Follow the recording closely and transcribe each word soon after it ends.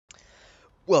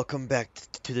Welcome back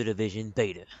to the Division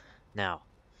Beta. Now,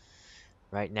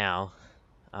 right now,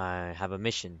 I have a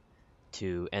mission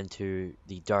to enter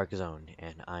the Dark Zone,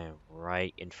 and I am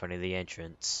right in front of the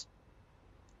entrance.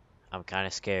 I'm kind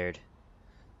of scared,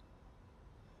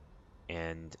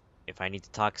 and if I need to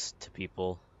talk to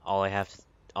people, all I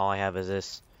have is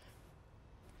this,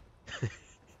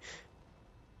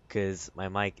 because my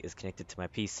mic is connected to my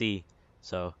PC,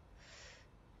 so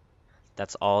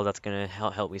that's all that's gonna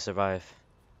help me survive.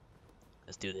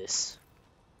 Let's do this.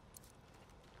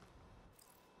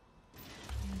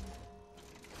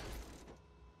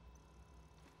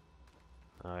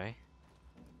 All right.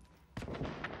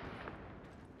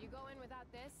 You go in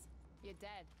without this, you're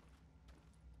dead.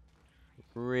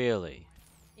 Really?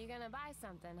 You gonna buy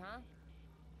something, huh?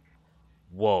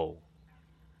 Whoa.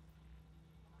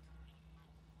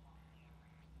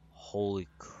 Holy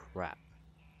crap.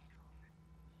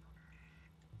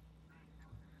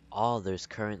 Oh, there's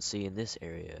currency in this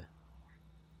area.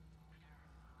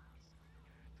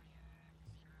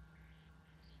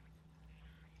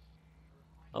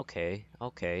 Okay,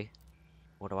 okay.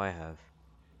 What do I have?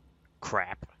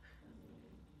 Crap.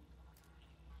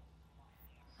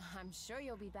 I'm sure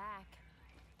you'll be back.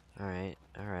 Alright,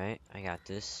 alright. I got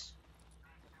this.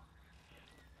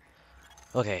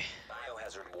 Okay.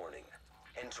 Biohazard warning.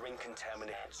 Entering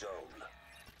contaminated zone.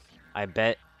 I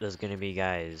bet there's gonna be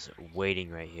guys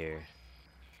waiting right here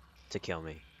to kill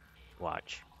me.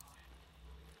 Watch.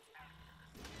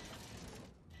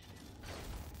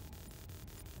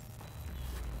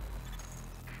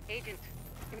 Agent,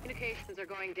 communications are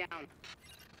going down.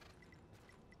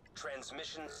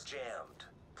 Transmissions jammed.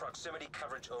 Proximity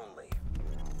coverage only.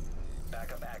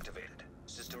 Backup activated.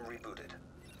 System rebooted.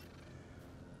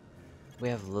 We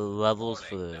have levels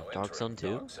for Warning, the now Dark Zone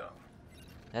entering too? Dark Zone.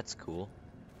 That's cool.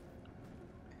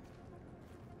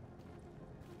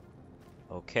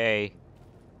 Okay.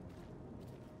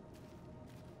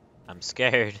 I'm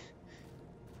scared.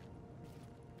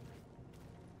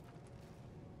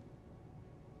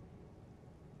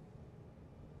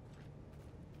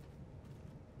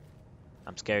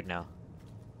 I'm scared now.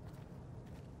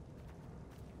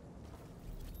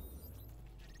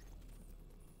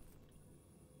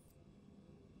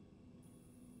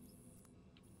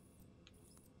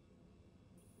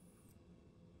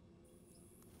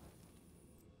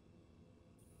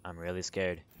 I'm really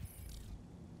scared.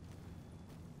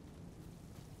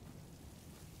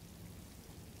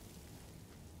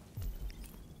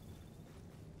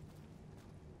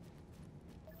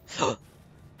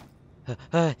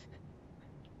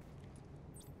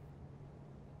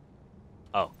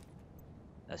 Oh,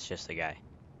 that's just a guy.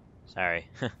 Sorry.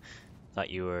 Thought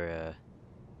you were,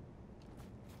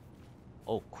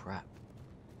 Oh, crap.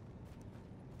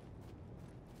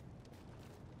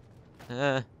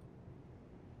 Uh.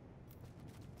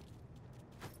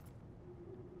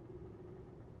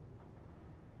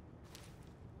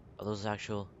 Are those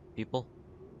actual people?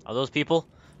 Are those people?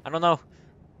 I don't know.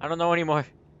 I don't know anymore.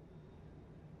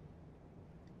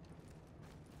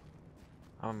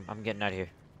 I'm getting out of here.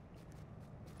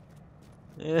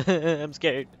 I'm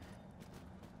scared.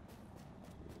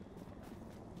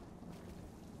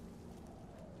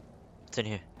 What's in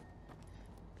here?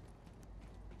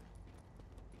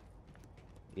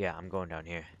 Yeah, I'm going down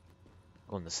here.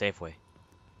 Going the safe way.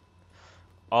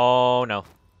 Oh no.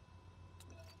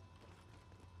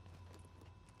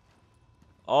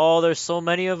 Oh, there's so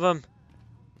many of them.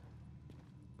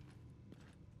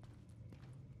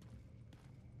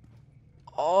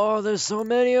 Oh, there's so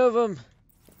many of them.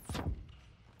 I'm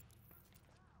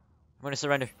gonna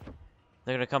surrender.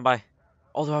 They're gonna come by.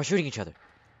 Oh, they're all shooting each other.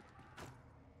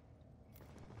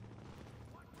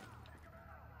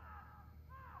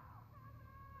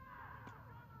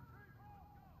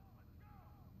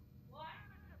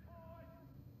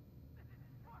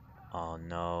 Oh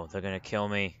no, they're gonna kill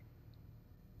me.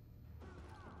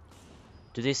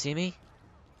 Do they see me?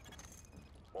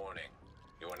 Warning.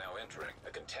 You are now entering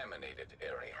a contaminated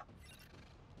area.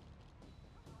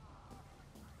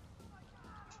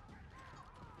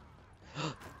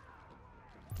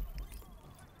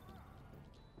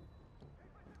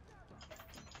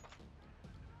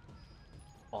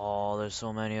 Oh, there's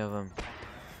so many of them.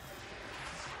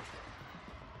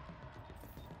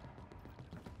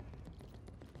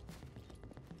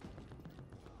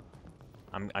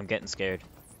 I'm getting scared.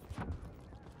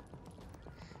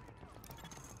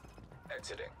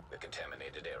 Exiting the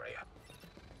contaminated area.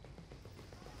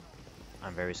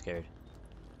 I'm very scared.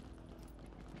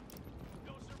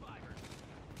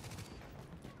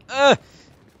 Oh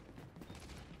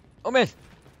man!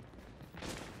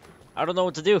 I don't know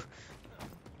what to do.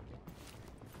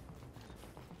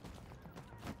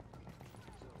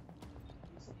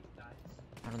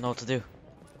 I don't know what to do.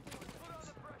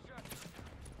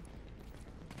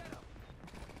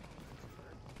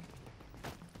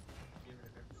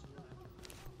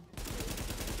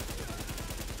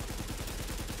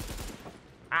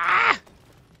 Ah!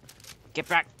 Get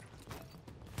back!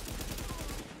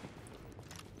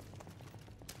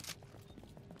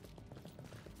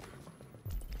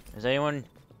 Is anyone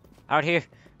out here?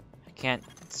 I can't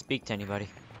speak to anybody.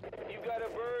 You've got a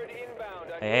bird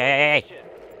inbound on Hey, your hey, hey, hey! position.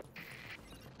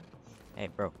 Hey,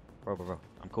 bro.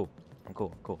 I'm cool. I'm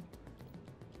cool.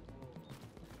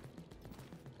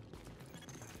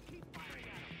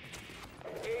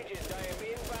 Agent, I am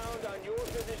inbound on your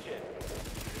position.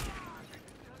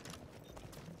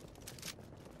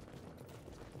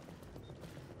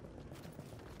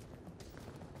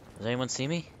 Does anyone see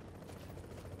me?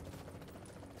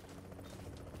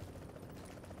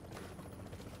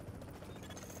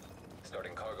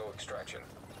 Starting cargo extraction.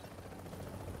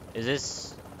 Is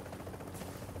this...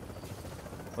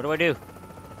 What do I do?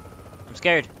 I'm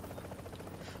scared.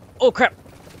 Oh, crap!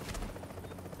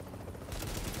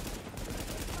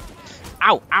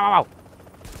 Ow! Ow, ow, ow!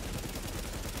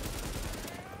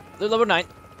 They're level 9.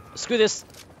 Screw this.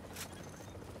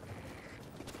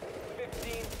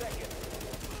 15 seconds.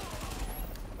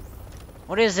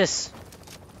 What is this?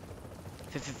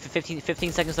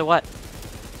 15 seconds to what?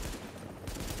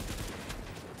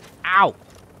 Ow!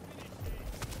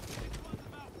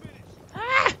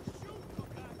 Ah!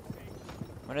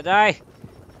 I'm gonna die.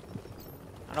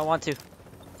 I don't want to.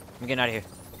 I'm getting out of here.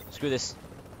 Screw this.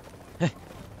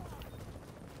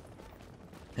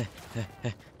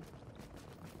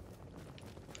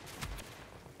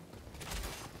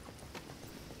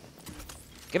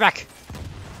 Get back!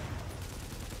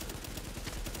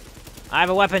 I have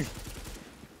a weapon!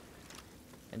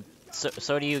 And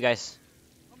so do you guys.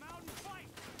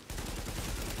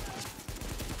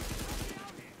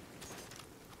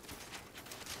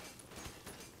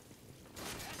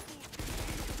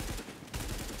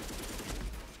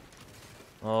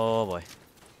 Oh boy.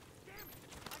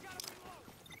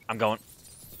 I'm going.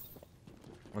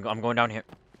 I'm going down here.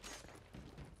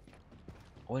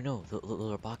 Oh wait, no,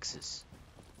 those are boxes.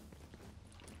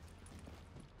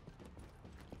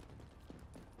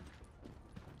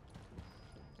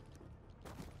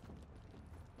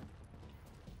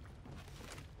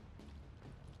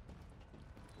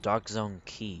 Dark zone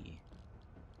key.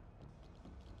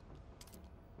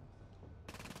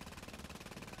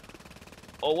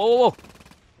 Oh, whoa, whoa, whoa!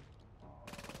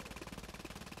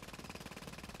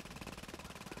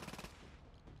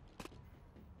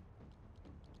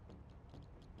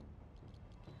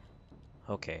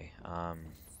 Okay,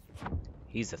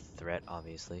 he's a threat,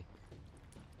 obviously.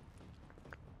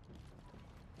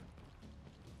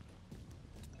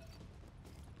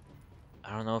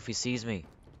 I don't know if he sees me.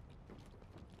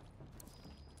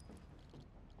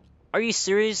 Are you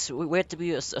serious? We have to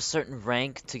be a certain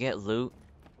rank to get loot?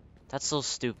 That's so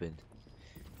stupid.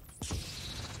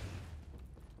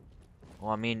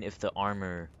 Well, I mean, if the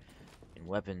armor and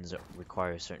weapons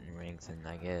require a certain rank, then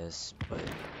I guess, but...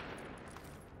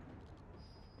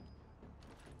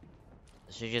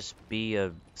 It should just be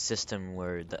a system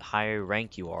where the higher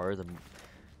rank you are, the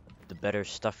better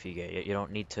stuff you get. You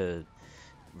don't need to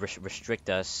restrict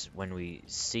us when we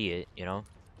see it, you know?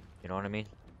 You know what I mean?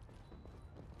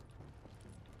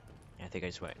 I think I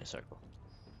just went in a circle.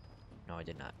 No, I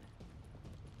did not.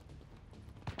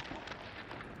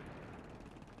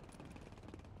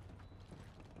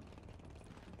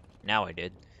 Now I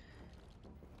did.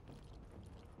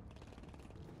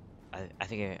 I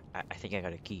think I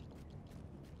got a key.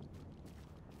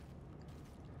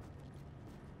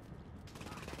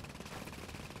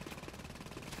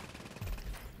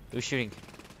 Who's shooting?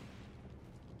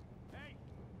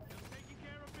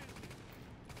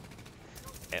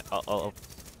 Hey, oh.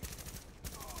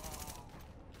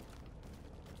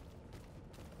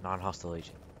 Non-hostile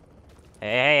agent.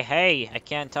 Hey! I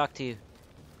can't talk to you.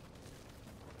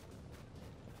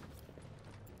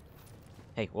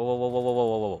 Hey,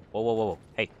 whoa.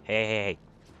 Hey.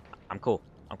 I'm cool.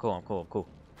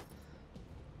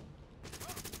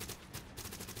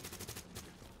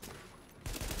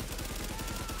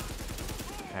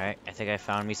 Alright, I think I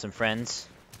found me some friends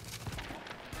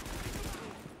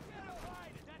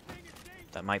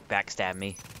that might backstab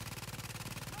me.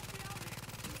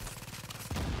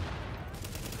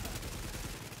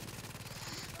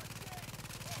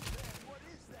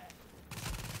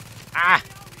 Ah!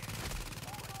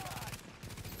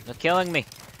 They're killing me.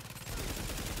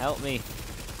 Help me.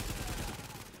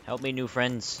 Help me, new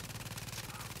friends.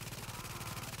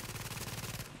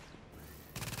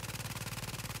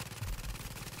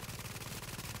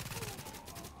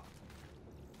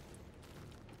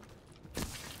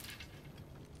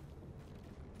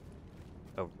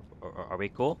 we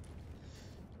cool?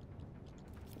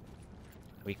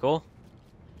 Are we cool?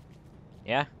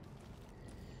 Yeah?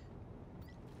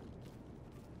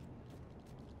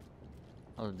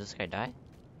 Oh, did this guy die?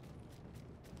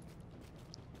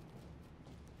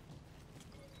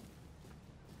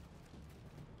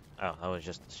 Oh, that was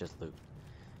just, it's just loot.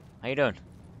 How you doing?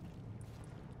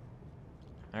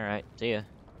 Alright, see ya.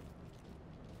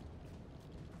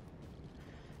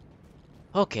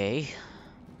 Okay.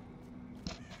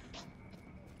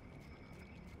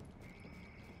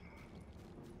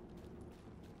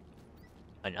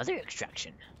 Another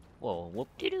extraction. Whoa,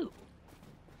 whoop-de-doo.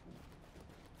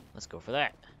 Let's go for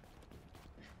that.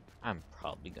 I'm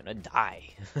probably gonna die.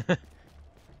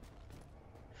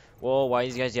 Whoa, why are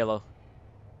these guys yellow?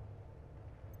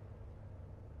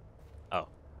 Oh.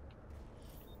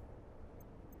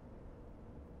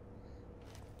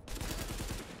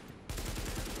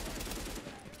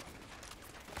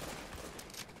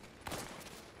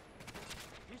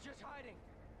 He's just hiding.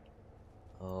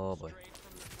 Oh boy. Straight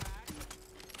from the pack.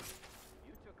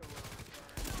 You took a wrong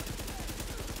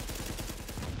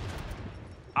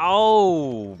turn.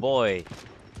 Oh boy.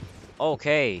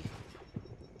 Okay.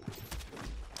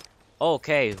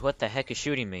 Okay, what the heck is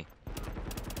shooting me?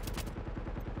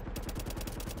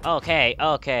 Okay,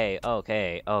 okay,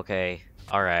 okay, okay.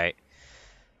 Alright.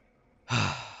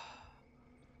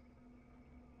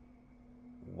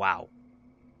 Wow.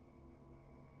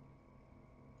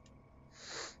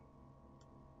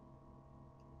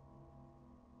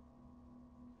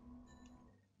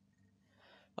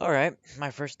 Alright,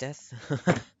 my first death.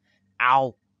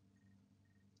 Ow.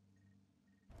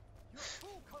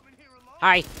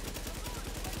 Hi.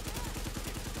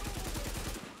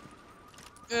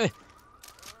 Ugh.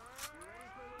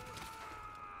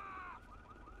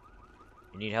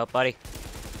 You need help, buddy?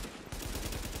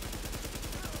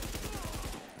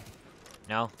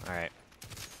 No? Alright.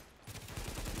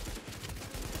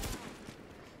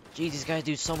 Jeez, these guys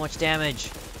do so much damage.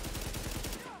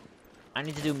 I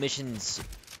need to do missions,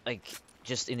 like,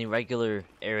 just in the regular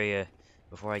area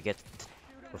before I get...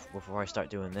 before I start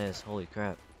doing this. Holy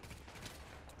crap.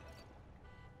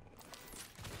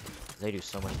 They do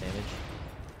so much damage.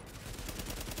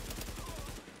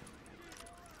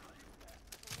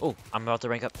 Oh, I'm about to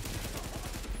rank up.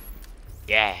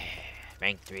 Yeah!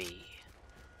 Rank 3.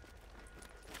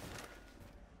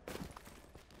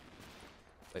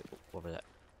 Wait, what was that?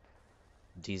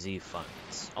 DZ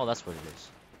funds. Oh, that's what it is.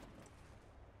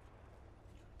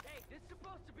 Hey, this is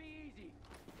supposed to be easy.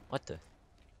 What the?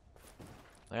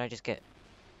 What did I just get?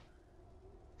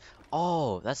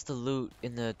 Oh, that's the loot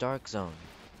in the dark zone.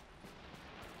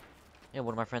 Yeah,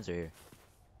 one of my friends are here.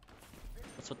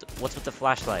 What's with the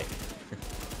flashlight?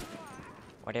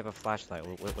 Why do you have a flashlight?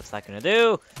 What's that gonna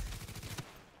do?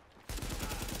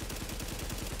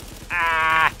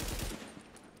 Ah!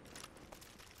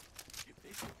 If they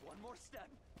take one more step.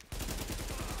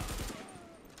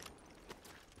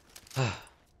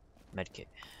 Medkit.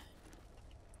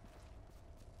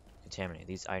 Contaminate.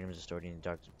 These items are stored in the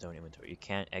dark zone inventory. You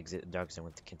can't exit the dark zone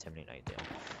with the contaminate item.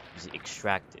 Is it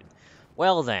extracted?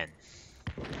 Well then.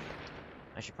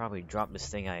 I should probably drop this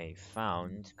thing I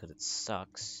found, because it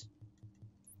sucks.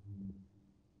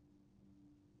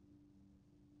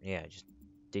 Yeah, just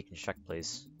deconstruct,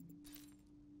 please.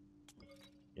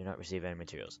 Do not receive any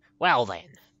materials. Well then.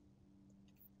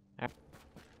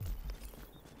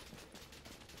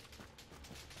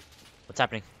 What's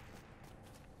happening?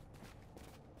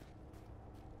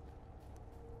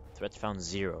 Threats found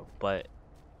 0, but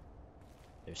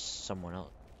there's someone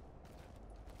else.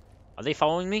 Are they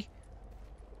following me?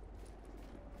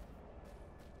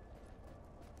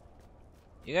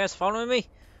 You guys following me?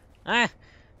 Ah!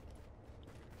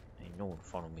 Ain't no one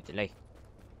following me today.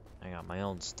 I got my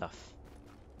own stuff.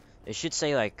 It should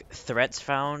say like threats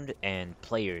found and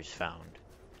players found.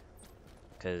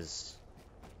 Cause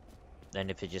then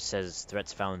if it just says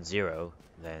threats found 0,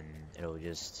 then it'll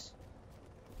just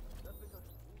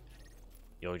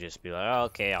you'll just be like, oh,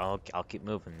 okay, I'll keep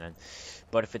moving then.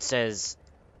 But if it says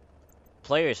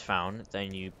players found,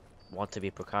 then you want to be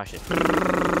precautious.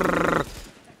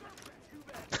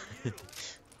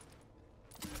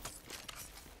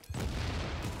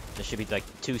 There should be like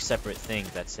 2 separate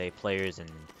things that say players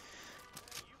and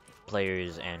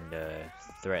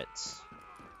threats.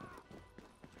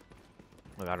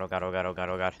 Oh god, oh god, oh god, oh god,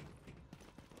 oh god.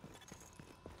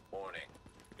 Warning.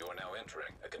 You are now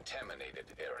entering a contaminated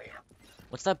area.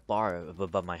 What's that bar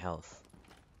above my health?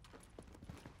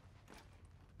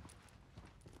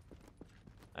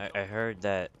 I heard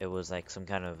that it was like some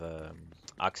kind of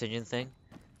oxygen thing.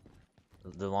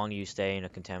 The longer you stay in a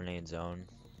contaminated zone,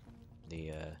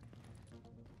 the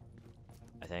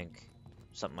think.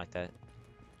 Something like that.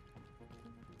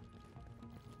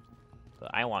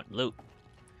 But I want loot.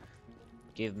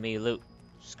 Give me loot.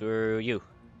 Screw you.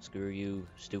 Screw you,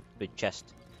 stupid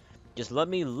chest. Just let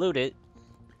me loot it,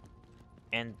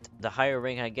 and the higher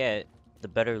rank I get, the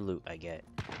better loot I get.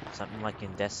 Something like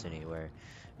in Destiny, where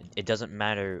it doesn't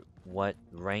matter what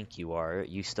rank you are,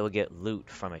 you still get loot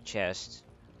from a chest.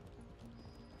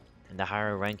 And the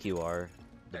higher rank you are,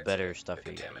 the better stuff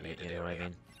you get. You know what I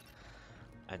mean?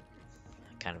 I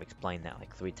kind of explained that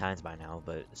like 3 times by now,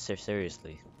 but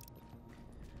seriously.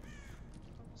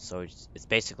 So it's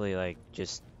basically like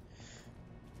just...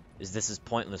 This is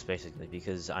pointless basically,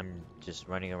 because I'm just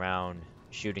running around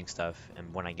shooting stuff,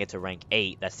 and when I get to rank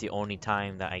 8, that's the only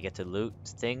time that I get to loot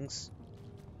things.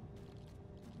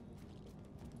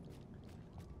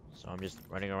 So I'm just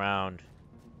running around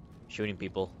shooting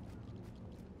people,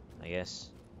 I guess.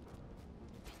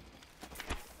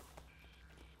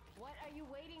 What are you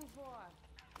waiting for?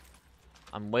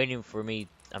 I'm waiting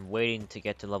to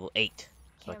get to level 8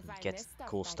 so I Can't can find get this stuff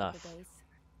cool back at stuff. the base.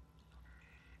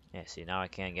 Yeah, see, now I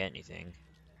can't get anything.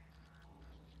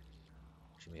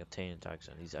 Should be obtained in Dark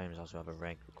Zone. These items also have a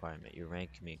rank requirement. Your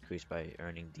rank can be increased by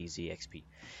earning DZ XP.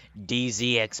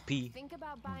 DZ XP? Think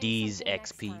about buying D's something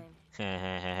next XP.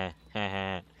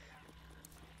 time.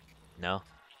 No?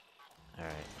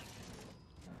 Alright.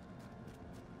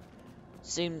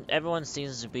 Everyone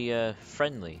seems to be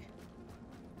friendly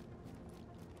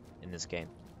in this game.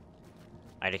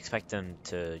 I'd expect them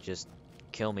to just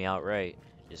kill me outright,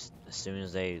 just as soon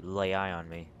as they lay eye on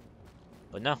me.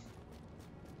 But no.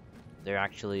 They're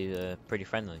actually pretty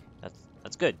friendly.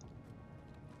 That's good.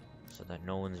 So that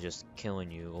no one's just killing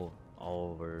you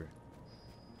all over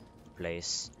the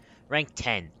place. Rank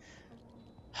 10.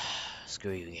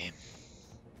 Screw you, game.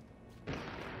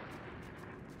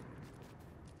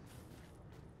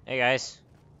 Hey guys.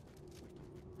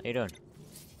 How you doing?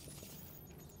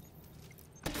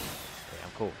 Okay,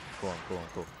 I'm cool. I'm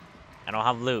cool. I don't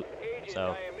have loot,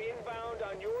 so I am inbound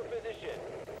on your position.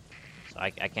 I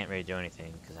can't really do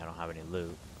anything because I don't have any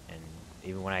loot. And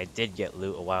even when I did get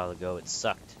loot a while ago, it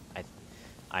sucked.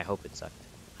 I hope it sucked.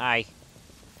 Hi.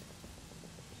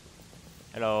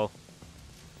 Hello.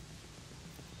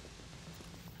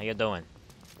 How you doing?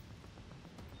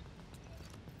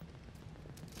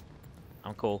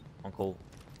 I'm cool.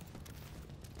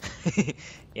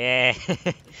 Yeah.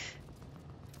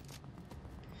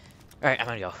 Alright, I'm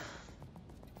gonna go.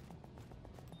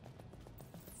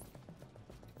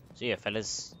 See ya,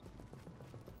 fellas.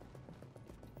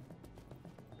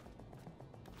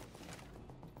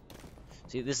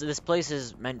 See, this place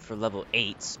is meant for level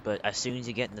 8s, but as soon as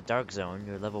you get in the Dark Zone,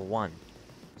 you're level 1.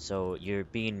 So you're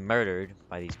being murdered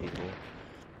by these people.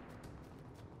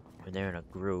 And they're in a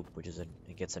group, which is it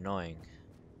gets annoying.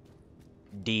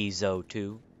 Dzo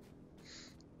 2.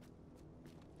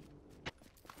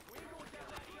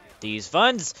 These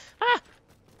funds! Ah!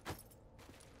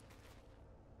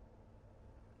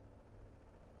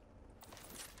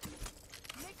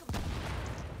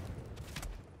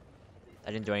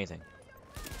 I didn't do anything.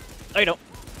 Oh, you don't.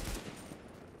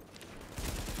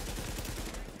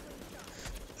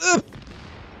 Ugh!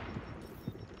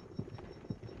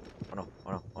 Oh no,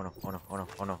 oh no, oh no, oh no, oh no,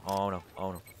 oh no, oh no, oh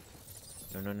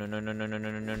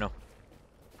no. No.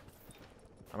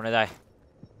 I'm gonna die.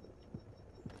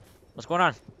 What's going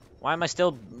on? Why am I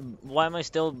still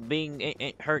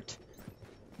being hurt?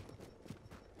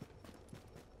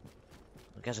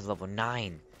 You guys are level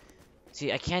 9.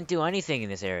 See, I can't do anything in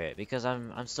this area because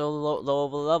I'm so low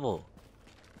of a level.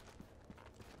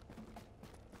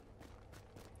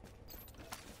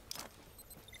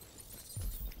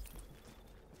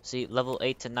 See, level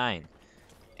 8 to 9,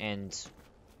 and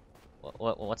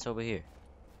what's over here?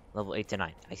 Level 8 to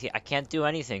 9. I can't do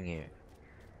anything here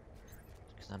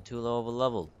because I'm too low of a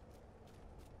level.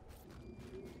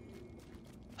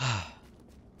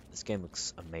 This game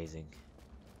looks amazing.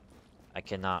 I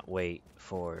cannot wait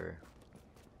for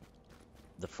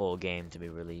the full game to be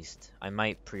released. I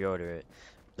might pre-order it,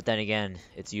 but then again,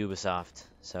 it's Ubisoft,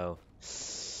 so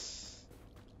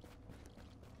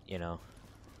you know,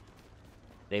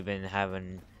 they've been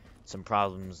having some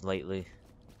problems lately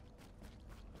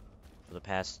for the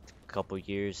past couple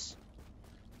years.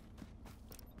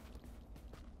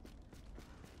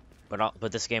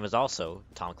 But this game is also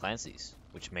Tom Clancy's,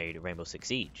 which made Rainbow Six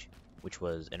Siege, which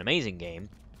was an amazing game,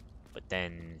 but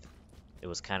then it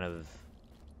was kind of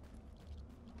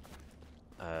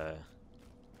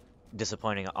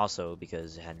disappointing also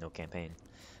because it had no campaign.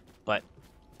 But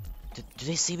do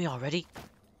they see me already?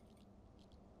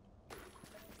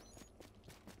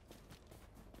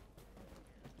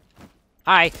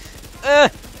 Hi.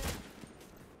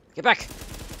 Get back!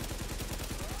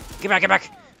 Get back, get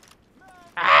back!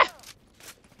 Ah!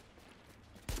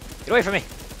 Get away from me!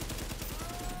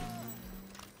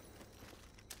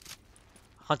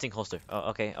 Hunting holster. Oh,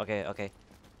 okay, okay, okay.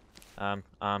 I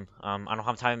don't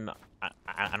have time.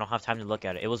 I don't have time to look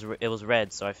at it. It was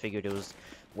red, so I figured it was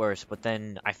worse. But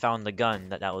then I found the gun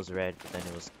that was red. Then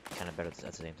it was kind of better at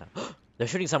the same time. They're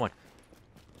shooting someone.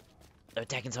 They're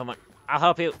attacking someone. I'll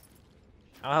help you.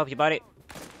 I'll help you, buddy.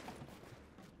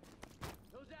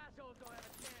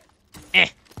 Eh.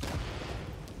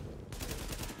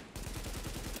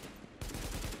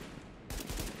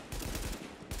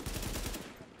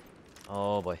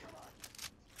 Oh boy.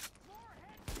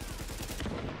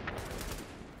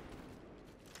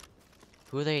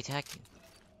 Who are they attacking?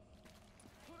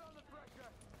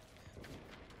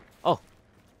 Oh.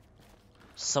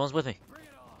 Someone's with me.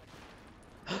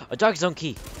 A dark zone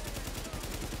key.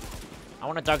 I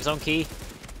want a dark zone key.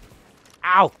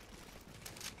 Ow!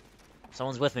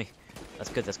 Someone's with me. That's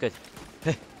good, that's good.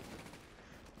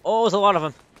 Oh, there's a lot of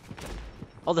them.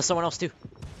 Oh, there's someone else too.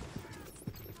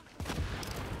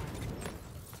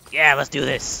 Yeah, let's do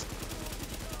this.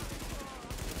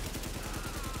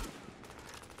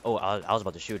 Oh, I was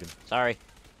about to shoot him. Sorry.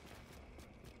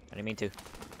 I didn't mean to.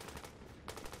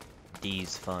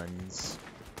 These funds.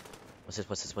 What's this?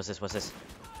 What's this? What's this? What's this?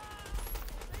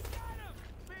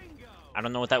 I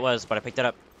don't know what that was, but I picked it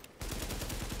up.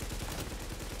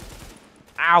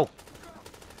 Ow!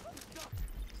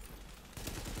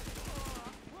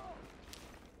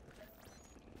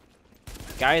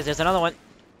 Guys, there's another one.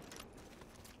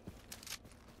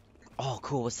 Oh,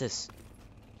 cool. What's this?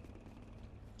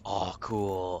 Oh,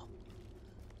 cool.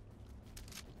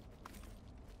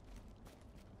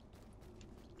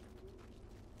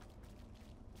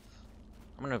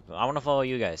 I wanna follow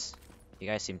you guys. You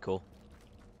guys seem cool.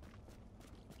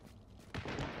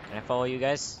 Can I follow you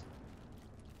guys?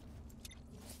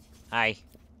 Hi.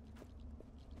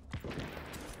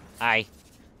 Hi.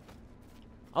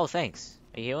 Oh, thanks.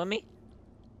 Are you healing me?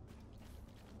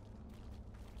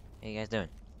 How you guys doing?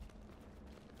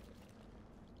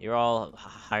 You're all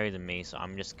higher than me, so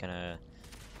I'm just gonna...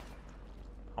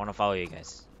 I wanna follow you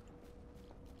guys.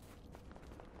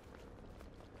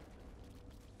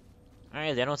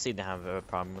 Alright, they don't seem to have a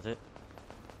problem with it.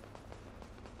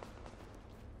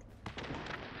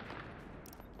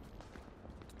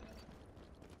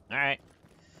 Alright.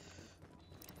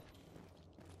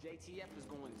 JTF is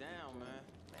going down, man.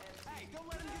 Hey, don't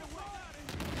let him get away.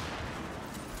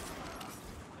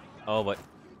 Oh, but...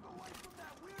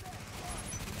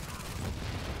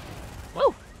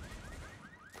 Woo!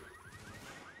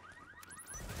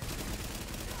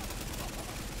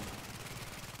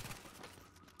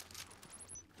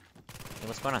 Hey,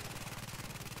 what's going on?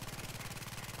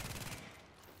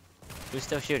 Who's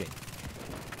still shooting?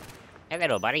 Hey,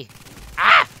 little buddy.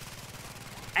 Ah!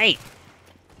 Hey!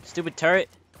 Stupid turret.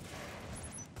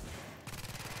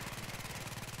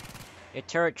 Your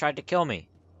turret tried to kill me.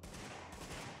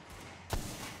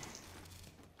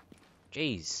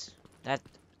 Jeez. That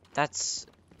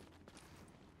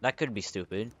could be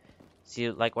stupid. See,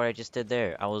 like what I just did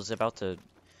there. I was about to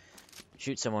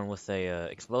shoot someone with a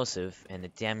explosive, and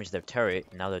it damaged their turret,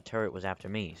 and now their turret was after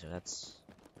me, so that's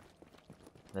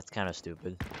kind of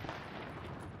stupid.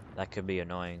 That could be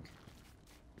annoying.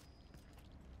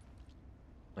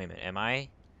 Wait a minute, am I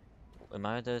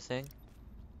the thing?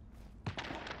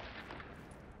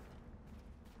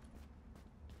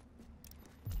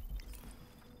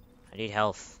 I need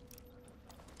health.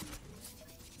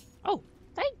 Oh,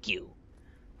 thank you.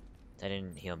 That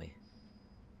didn't heal me.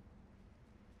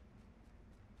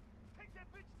 Take that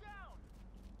bitch down.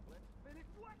 Let's finish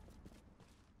what?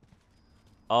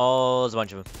 Oh, there's a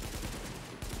bunch of them.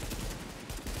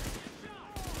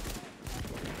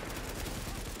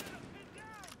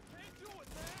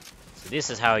 So this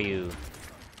is how you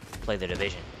play the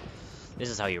Division. This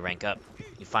is how you rank up.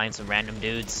 You find some random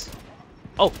dudes.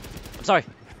 Oh, I'm sorry.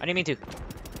 I didn't mean to.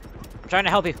 I'm trying to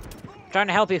help you. I'm trying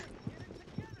to help you.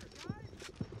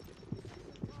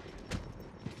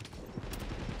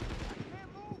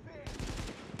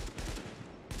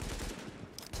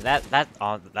 So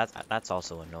that's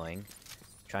also annoying.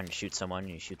 Trying to shoot someone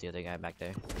and you shoot the other guy back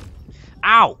there.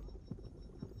 Ow!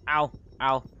 Ow!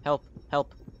 Ow! Help!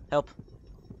 Help! Help!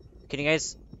 Can you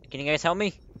guys help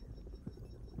me?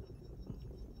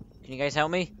 Can you guys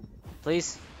help me?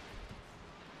 Please?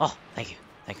 Oh, thank you.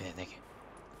 Thank you, thank you.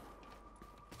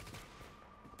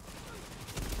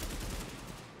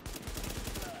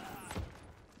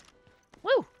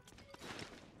 Woo!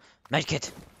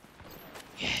 Medkit!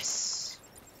 Yes!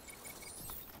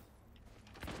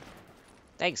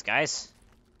 Thanks, guys.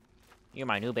 You're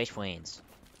my new best friends.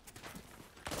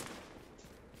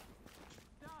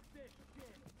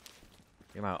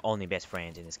 You're my only best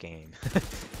friends in this game.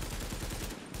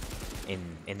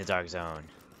 in the dark zone.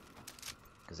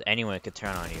 Because anyone could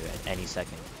turn on you at any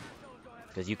second.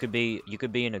 Because you could be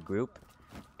in a group,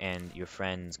 and your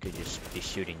friends could just be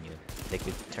shooting you. They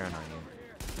could turn on you.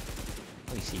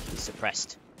 Oh, you see, he's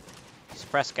suppressed. He's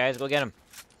suppressed, guys. Go get him.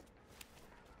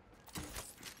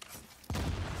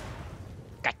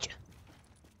 Gotcha.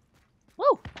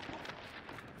 Woo!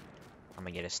 I'm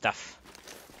gonna get his stuff.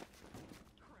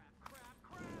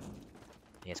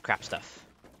 He has crap stuff.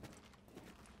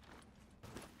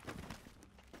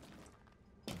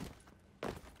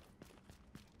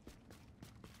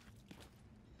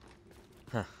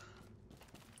 Huh.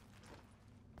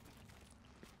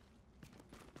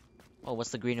 Oh, what's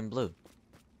the green and blue?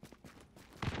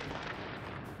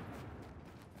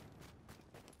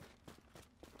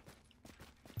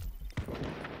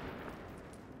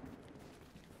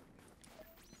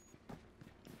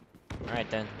 Alright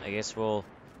then, I guess we'll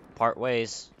part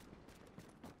ways.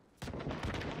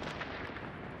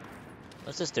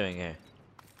 What's this doing here?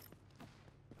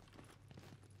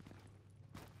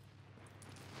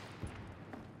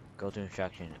 Go to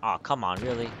instruction. Aw, oh, come on,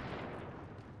 really?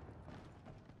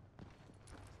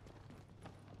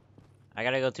 I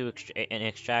gotta go to an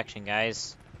extraction,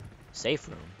 guys. Safe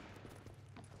room.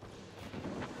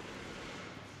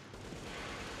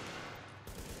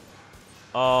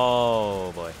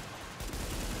 Oh, boy.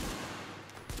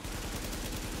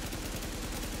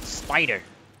 Spider.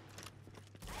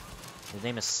 His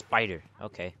name is Spider.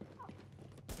 Okay.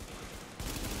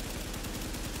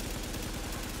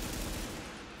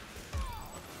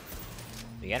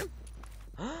 We get him?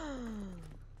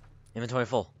 Inventory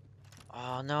full.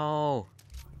 Oh no.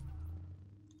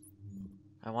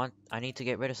 I need to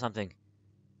get rid of something.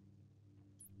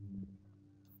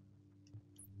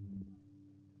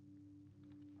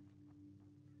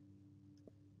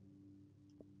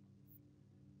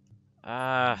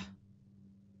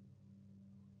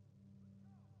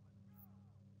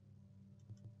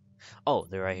 Oh,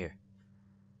 they're right here.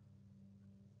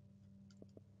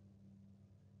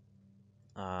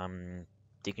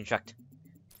 Deconstruct.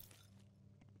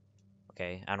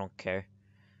 Okay, I don't care.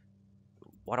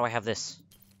 Why do I have this?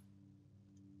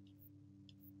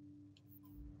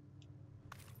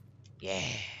 Yeah.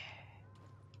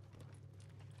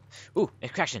 Ooh,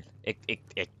 extraction.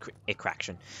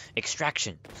 Extraction.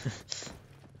 Extraction.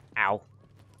 Ow.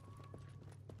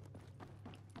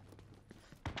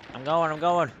 I'm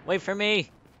going. Wait for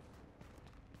me.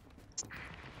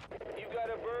 You've got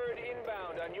a bird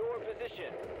inbound on your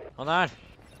position. Hold on.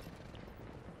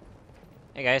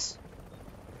 Hey guys.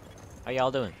 How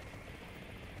y'all doing?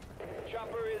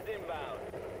 Chopper is inbound.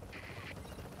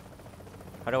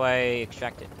 How do I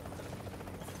extract it?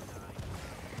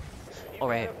 Oh,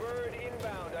 right here. Got a bird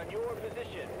inbound on your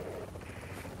position.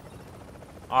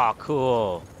 Oh,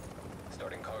 cool.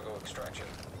 Starting cargo extraction.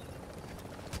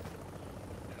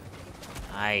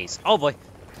 Nice. Oh boy.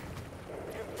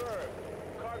 Confirmed.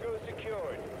 Cargo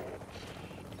secured.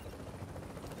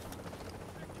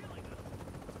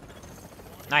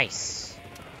 Nice.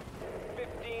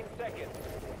 15 seconds.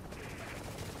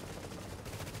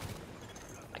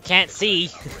 I can't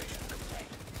see.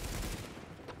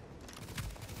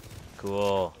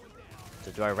 Cool.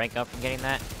 So do I rank up from getting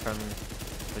that? From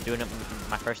doing it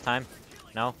my first time?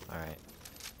 No? Alright.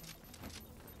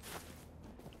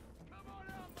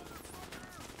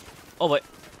 Oh boy.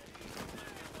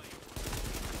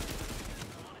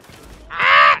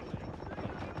 Ah!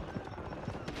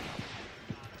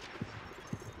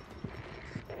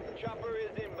 Chopper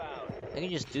is inbound. I can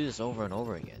just do this over and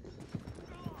over again.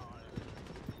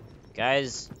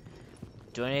 Guys,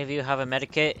 do any of you have a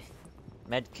medikit?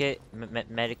 Medkit?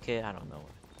 Medikit? I don't know.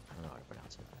 I don't know how to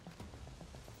pronounce it.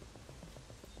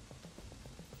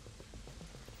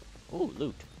 Ooh,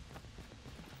 loot.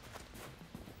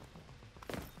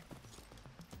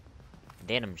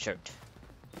 Denim shirt.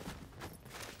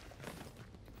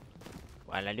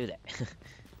 Why did I do that?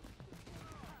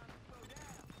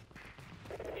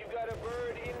 You've got a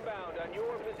bird inbound on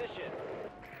your position.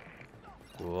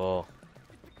 Cool.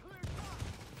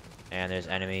 And there's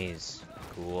enemies.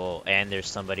 Cool. And there's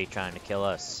somebody trying to kill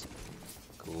us.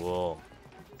 Cool.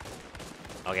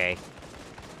 Okay.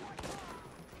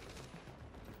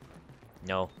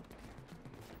 No.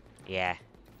 Yeah.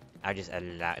 I'll just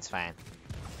edit it out. It's fine.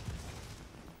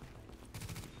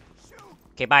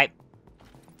 Okay, bye.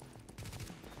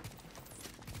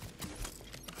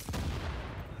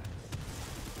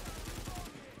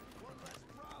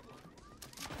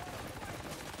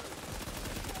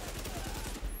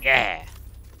 Yeah.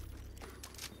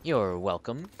 You're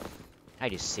welcome. I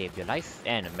just saved your life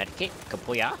and a medikit.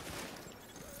 Kapuya.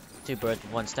 2 birds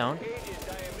with 1 stone. Agent,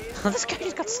 I am This guy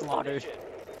just got inbound on your slaughtered. position.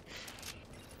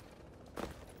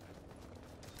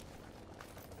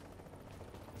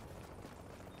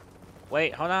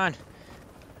 Wait, hold on.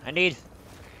 I need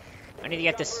to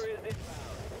get this. Chopper is inbound.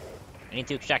 I need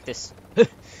to extract this.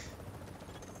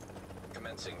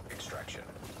 Commencing extraction.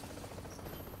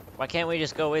 Why can't we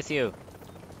just go with you?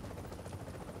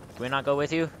 Can we not go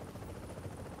with you?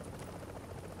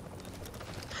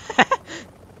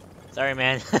 Sorry,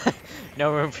 man.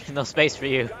 No room, no space for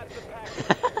you. Got the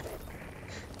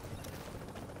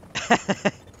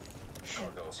package.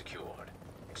 Cargo secured.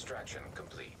 Extraction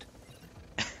complete.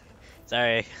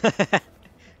 Sorry.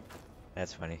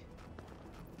 That's funny.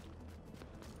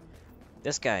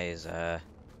 This guy is,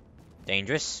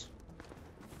 dangerous.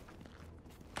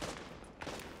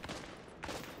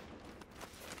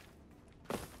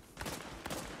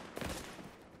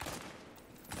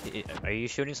 Are you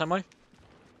shooting someone?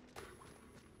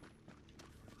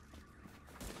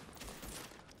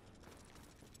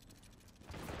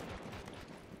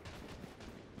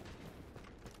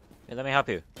 Hey, let me help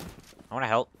you. I want to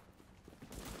help.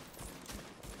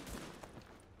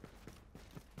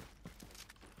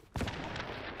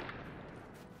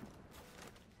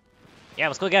 Yeah,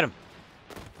 let's go get him.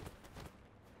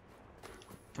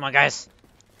 Come on, guys.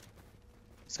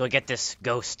 Let's go get this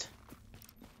ghost.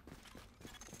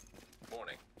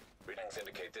 Warning. Readings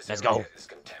indicate this Let's area go. is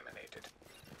contaminated.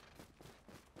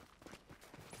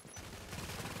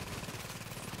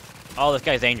 Oh, this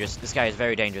guy's dangerous. This guy is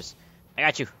very dangerous. I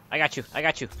got you. I got you. I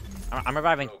got you. I'm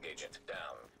reviving. Rogue agent down.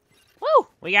 Woo!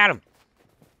 We got him.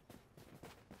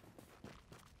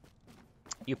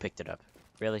 You picked it up.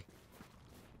 Really?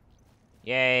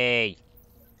 Yay!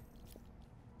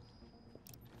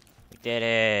 We did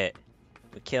it.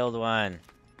 We killed one.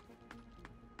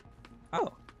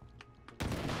 Oh.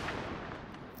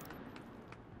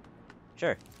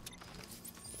 Sure.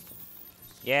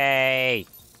 Yay!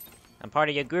 I'm part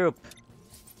of your group.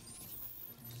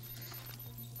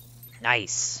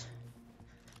 Nice.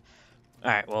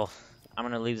 Alright, well, I'm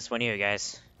gonna leave this one here,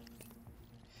 guys.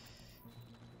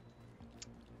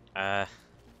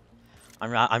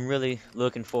 I'm really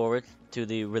looking forward to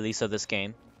the release of this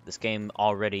game. This game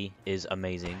already is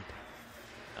amazing.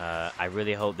 I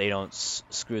really hope they don't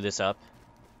screw this up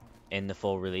in the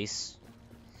full release.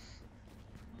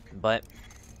 But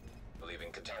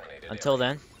Leaving contaminated until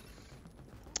area.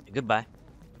 then, goodbye.